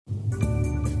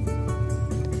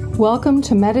Welcome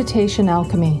to Meditation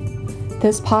Alchemy.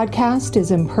 This podcast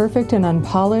is imperfect and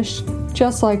unpolished,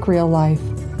 just like real life.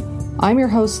 I'm your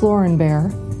host, Lauren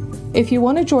Bear. If you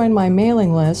want to join my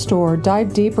mailing list or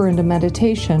dive deeper into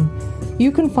meditation,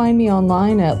 you can find me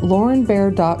online at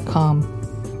laurenbear.com.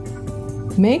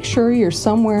 Make sure you're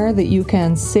somewhere that you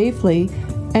can safely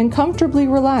and comfortably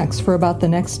relax for about the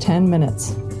next 10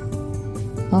 minutes.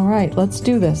 All right, let's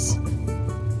do this.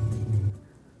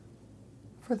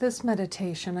 For this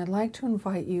meditation, I'd like to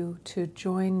invite you to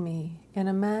join me in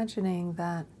imagining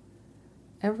that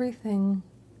everything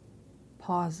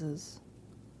pauses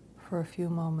for a few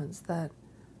moments, that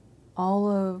all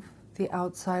of the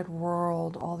outside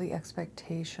world, all the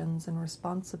expectations and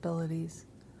responsibilities,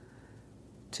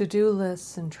 to-do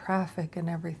lists and traffic and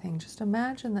everything, just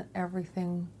imagine that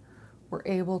everything were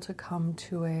able to come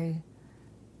to a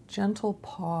gentle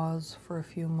pause for a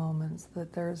few moments,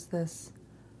 that there's this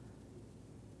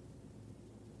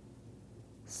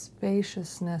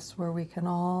spaciousness where we can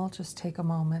all just take a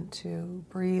moment to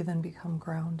breathe and become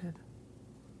grounded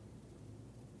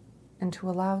and to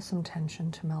allow some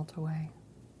tension to melt away.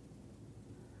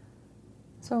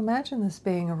 So imagine this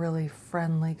being a really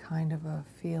friendly kind of a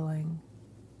feeling,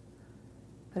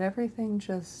 that everything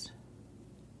just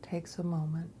takes a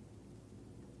moment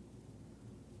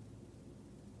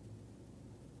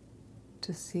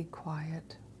to seek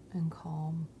quiet and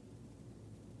calm.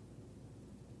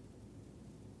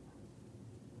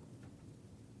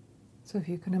 So if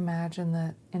you can imagine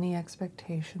that any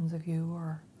expectations of you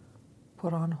are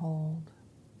put on hold,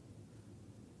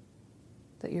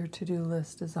 that your to-do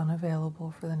list is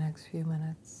unavailable for the next few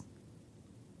minutes.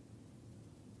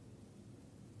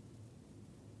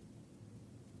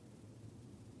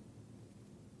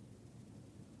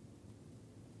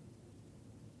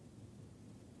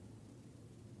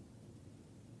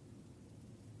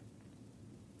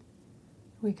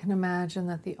 We can imagine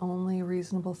that the only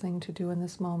reasonable thing to do in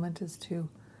this moment is to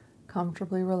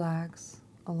comfortably relax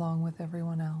along with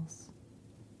everyone else.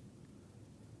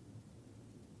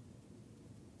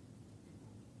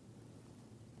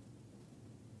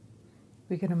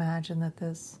 We can imagine that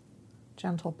this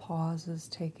gentle pause is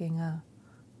taking a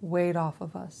weight off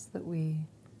of us, that we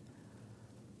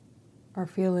are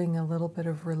feeling a little bit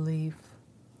of relief.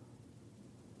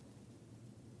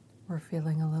 We're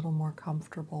feeling a little more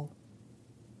comfortable.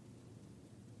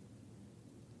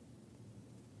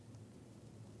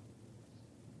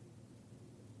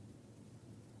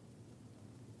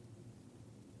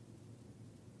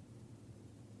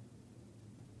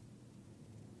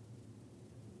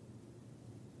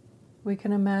 We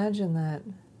can imagine that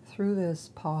through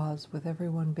this pause, with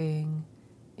everyone being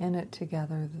in it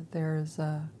together, that there is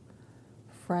a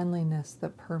friendliness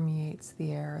that permeates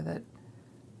the air, that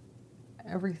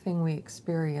everything we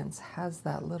experience has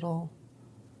that little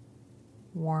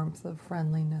warmth of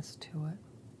friendliness to it.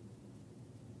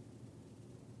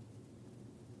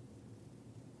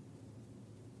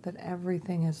 That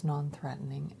everything is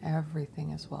non-threatening, everything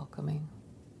is welcoming,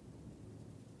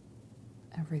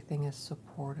 everything is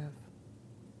supportive.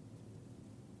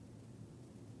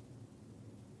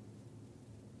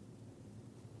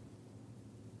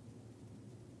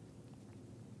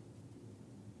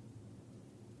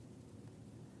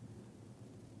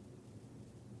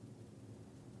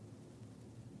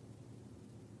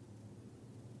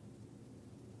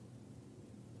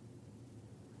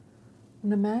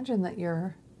 And imagine that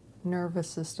your nervous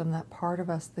system, that part of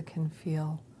us that can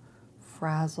feel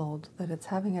frazzled, that it's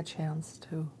having a chance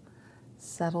to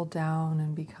settle down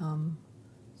and become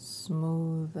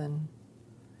smooth and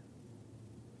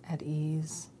at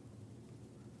ease,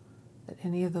 that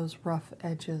any of those rough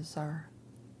edges are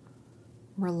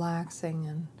relaxing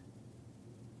and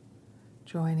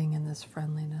joining in this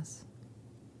friendliness.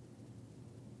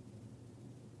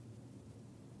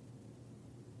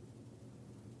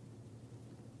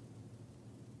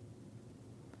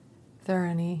 If there are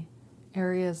any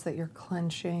areas that you're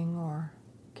clenching or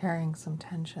carrying some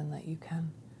tension, that you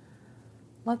can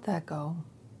let that go,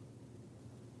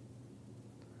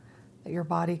 that your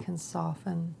body can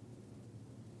soften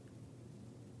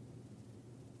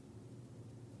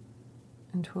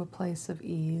into a place of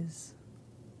ease.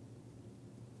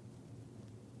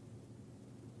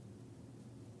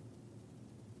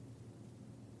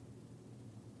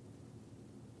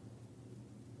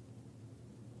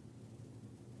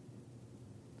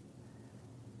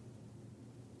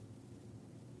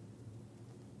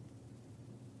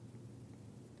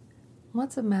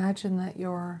 Let's imagine that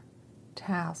your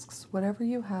tasks, whatever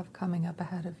you have coming up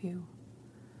ahead of you,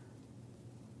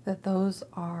 that those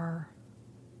are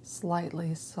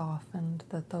slightly softened,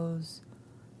 that those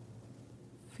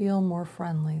feel more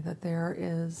friendly, that there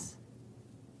is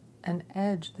an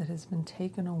edge that has been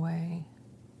taken away,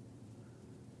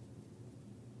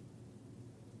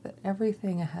 that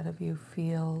everything ahead of you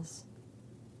feels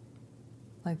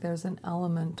like there's an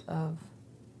element of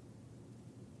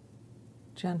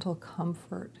gentle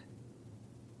comfort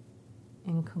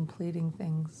in completing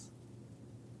things,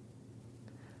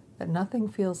 that nothing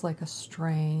feels like a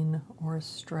strain or a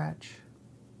stretch,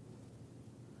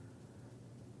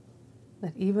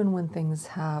 that even when things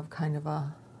have kind of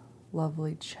a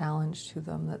lovely challenge to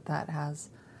them, that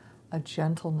has a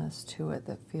gentleness to it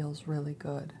that feels really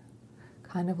good.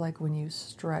 Kind of like when you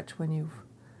stretch, when you've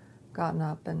gotten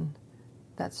up and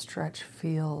that stretch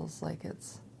feels like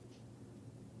it's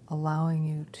allowing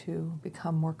you to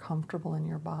become more comfortable in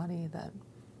your body, that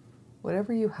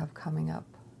whatever you have coming up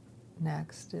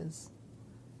next is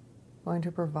going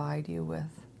to provide you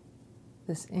with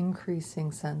this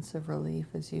increasing sense of relief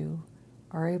as you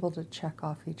are able to check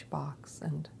off each box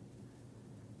and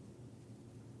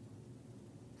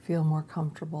feel more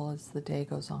comfortable as the day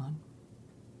goes on.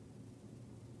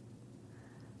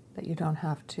 That you don't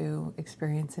have to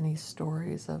experience any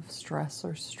stories of stress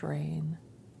or strain.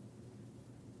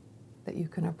 That you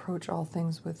can approach all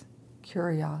things with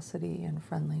curiosity and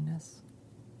friendliness.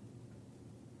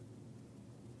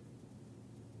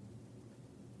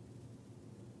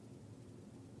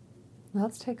 Now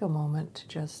let's take a moment to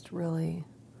just really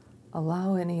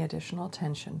allow any additional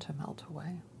tension to melt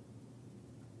away.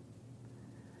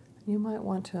 You might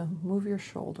want to move your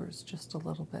shoulders just a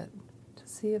little bit to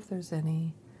see if there's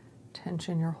any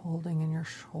tension you're holding in your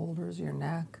shoulders, your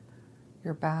neck,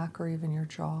 your back, or even your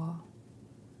jaw.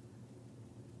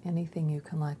 Anything you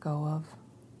can let go of.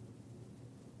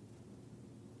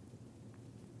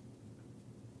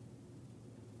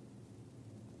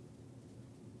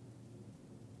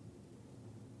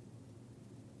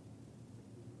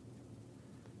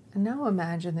 And now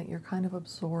imagine that you're kind of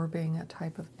absorbing a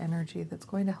type of energy that's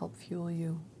going to help fuel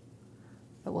you,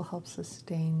 that will help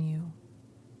sustain you.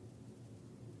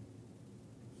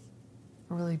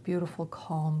 A really beautiful,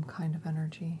 calm kind of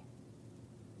energy.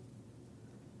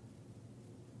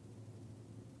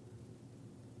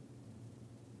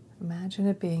 Imagine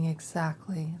it being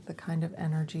exactly the kind of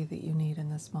energy that you need in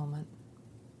this moment.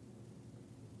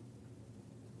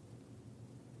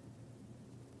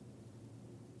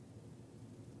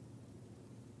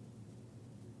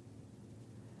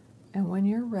 And when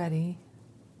you're ready,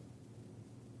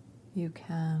 you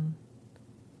can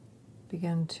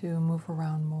begin to move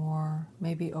around more,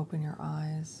 maybe open your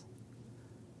eyes,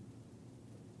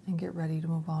 and get ready to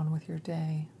move on with your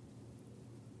day.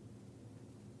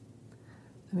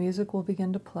 The music will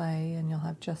begin to play, and you'll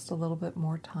have just a little bit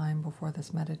more time before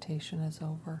this meditation is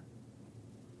over.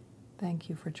 Thank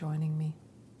you for joining me.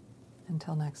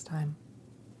 Until next time.